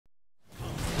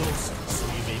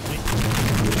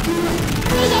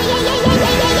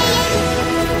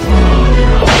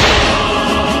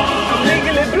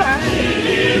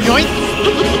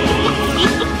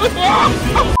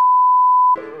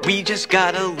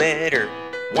got a letter.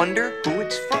 Wonder who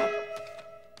it's from.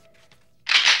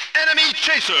 Enemy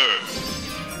chaser!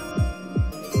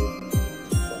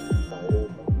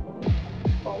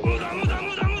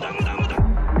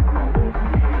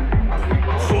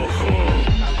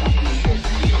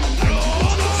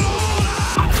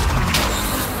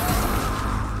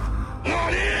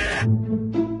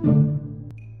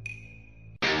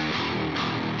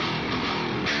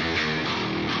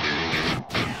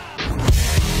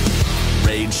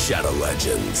 Shadow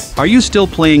Legends. Are you still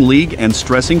playing League and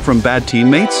stressing from bad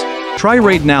teammates? Try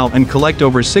Raid now and collect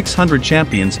over 600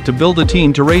 champions to build a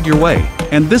team to raid your way.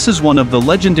 And this is one of the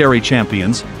legendary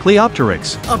champions,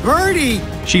 lee.exe. A birdie!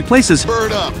 She places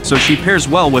Bird up. so she pairs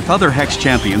well with other Hex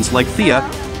champions like Thea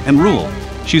and Rule.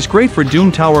 She's great for Doom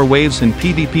Tower waves and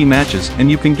PvP matches, and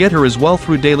you can get her as well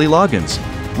through daily logins.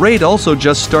 Raid also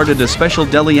just started a special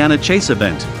Deliana Chase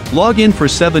event. Log in for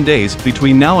 7 days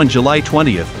between now and July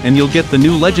 20th and you'll get the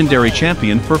new legendary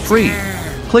champion for free.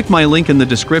 Click my link in the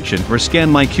description or scan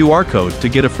my QR code to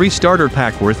get a free starter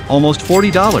pack worth almost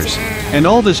 $40. And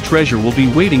all this treasure will be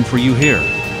waiting for you here.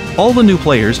 All the new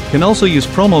players can also use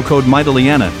promo code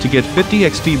MyDeliana to get 50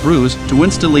 XP brews to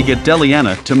instantly get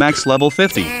Deliana to max level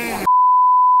 50.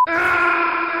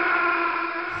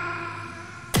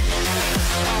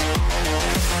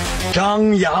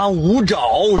 张牙舞爪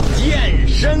健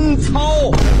身操，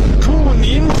祝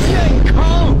您健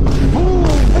康步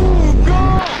步高。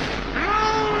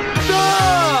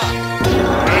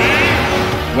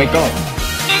Wake up!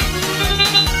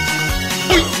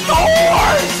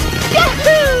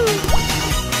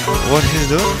 What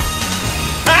is it?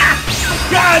 Ah!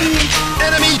 Got him!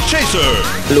 Enemy chaser!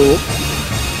 Hello?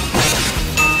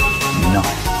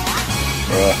 Nice.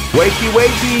 Wakey,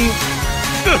 wakey!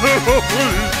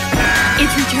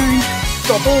 It's returned.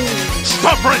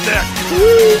 Stop right there!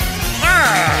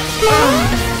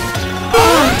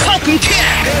 Talking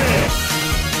cat!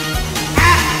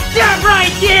 Stop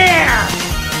right there!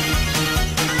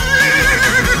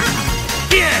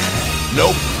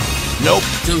 Nope. Nope.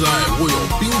 现在我有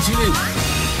冰淇淋。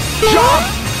 Jump!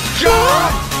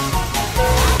 Jump!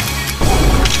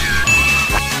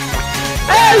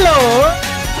 Hello!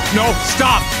 No,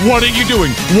 stop! What are you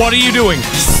doing? What are you doing?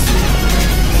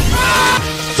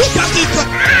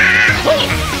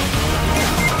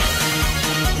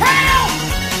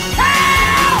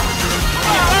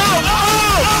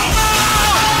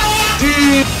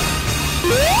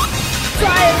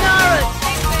 Sayonara!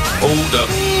 Hold up.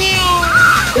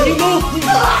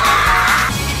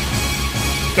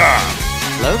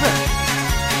 Hello there.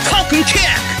 Talking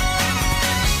cat!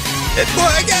 That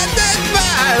boy got that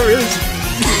virus!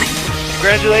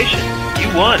 Congratulations, you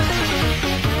won.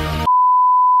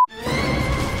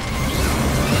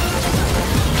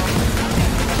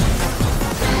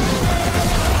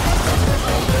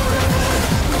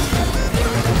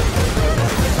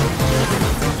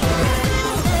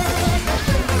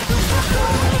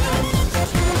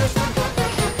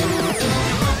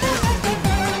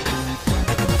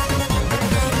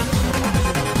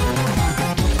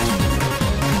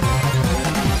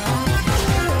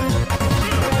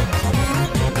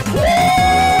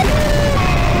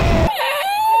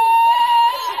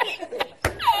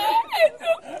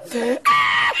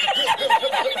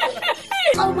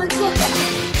 Oh my god!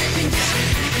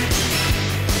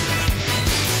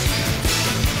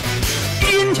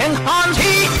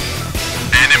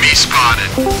 Enemy spotted.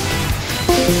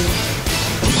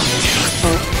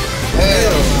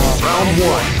 Round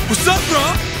one. What's up, bro?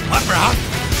 What, bro?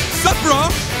 What's up, bro?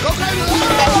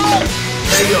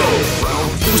 KO.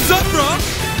 Round two. What's up, bro?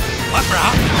 What, bro?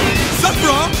 What's up,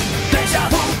 bro?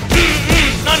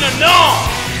 No, no, no!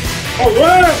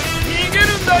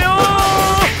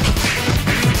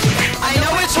 I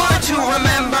know it's hard to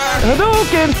remember.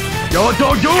 Yo,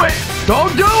 don't do it!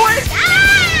 Don't do it!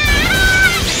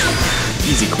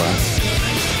 Easy class.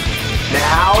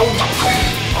 Now,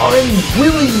 I'm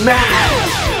really mad.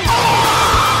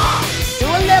 You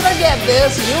will never get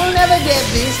this. You will never get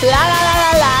this. La la la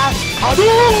la la.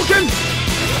 Hadouken!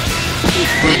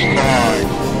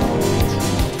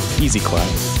 Easy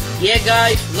class. Yeah,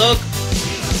 guys, look.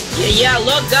 Yeah,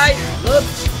 look, guys. Look,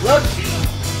 look.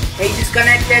 Hey,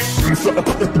 disconnected.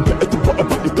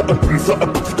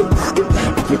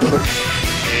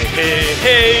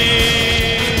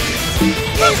 Hey!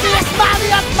 Easiest body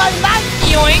of my life.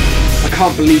 Yoink. I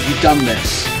can't believe you've done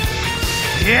this.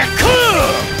 Yeah,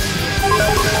 cool!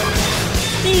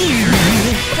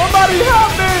 Somebody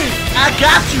help me! I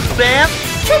got you, fam.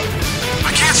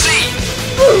 I can't see.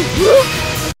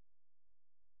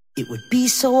 It would be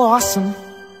so awesome.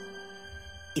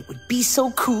 It would be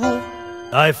so cool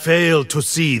I fail to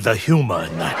see the humor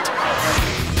in that.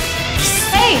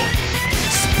 Hey!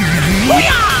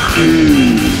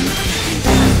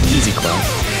 Easy clap.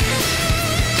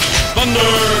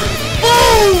 Thunder!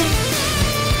 Boom!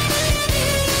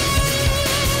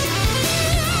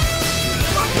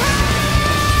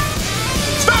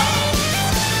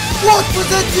 What was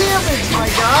the damage, my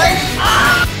guy?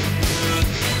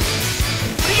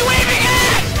 What are you aiming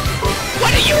at?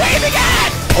 What are you aiming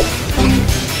at?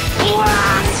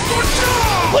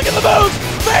 Look at the move!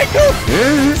 Baker!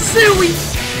 Suey!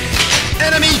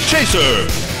 Enemy chaser!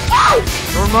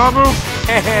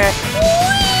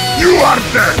 You are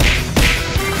dead!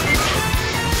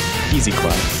 Easy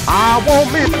clap. I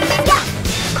won't miss.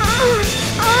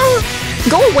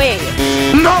 Go away!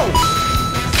 No!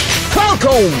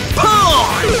 Falcon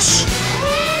punch!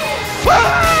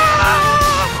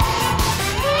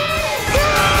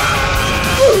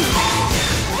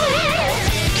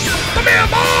 Come here,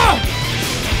 Mom!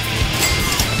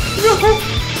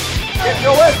 Get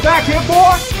your ass back here,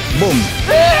 boy! Boom!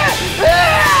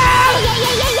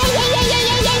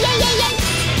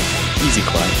 Easy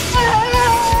clap.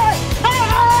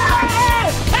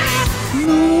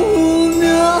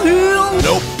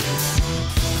 Nope.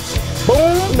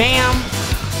 Boom, bam,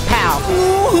 pow.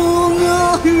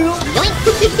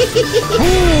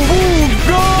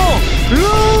 Go!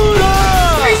 Luda!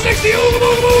 360 ooga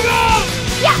booga booga!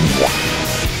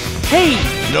 Hey!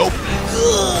 Nope.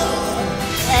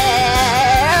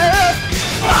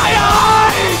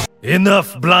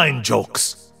 Enough blind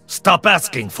jokes. Stop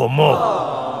asking for more.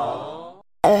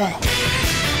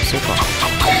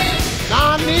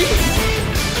 Nani?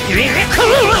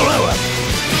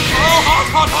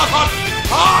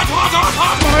 Hot!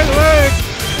 My leg!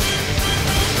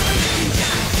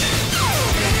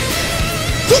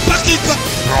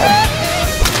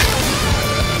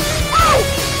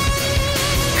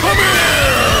 Come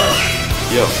here!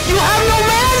 Yo. You have no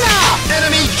mana!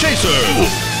 Enemy chaser!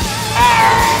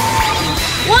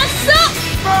 What's up?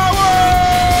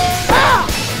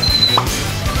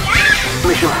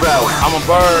 Mission failed. I'm a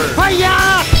bird.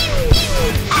 Fire!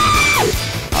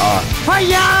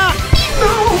 Fire!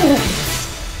 No!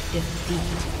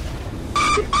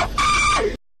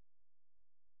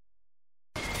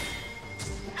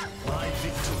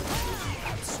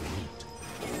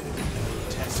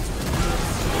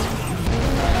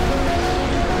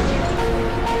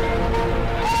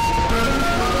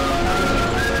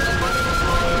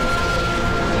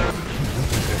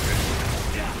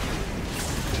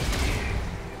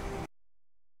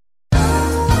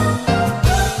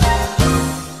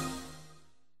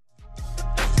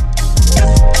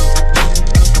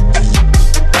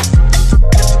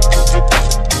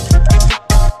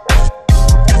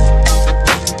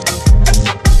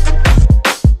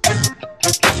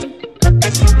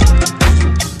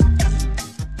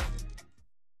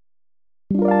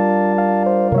 You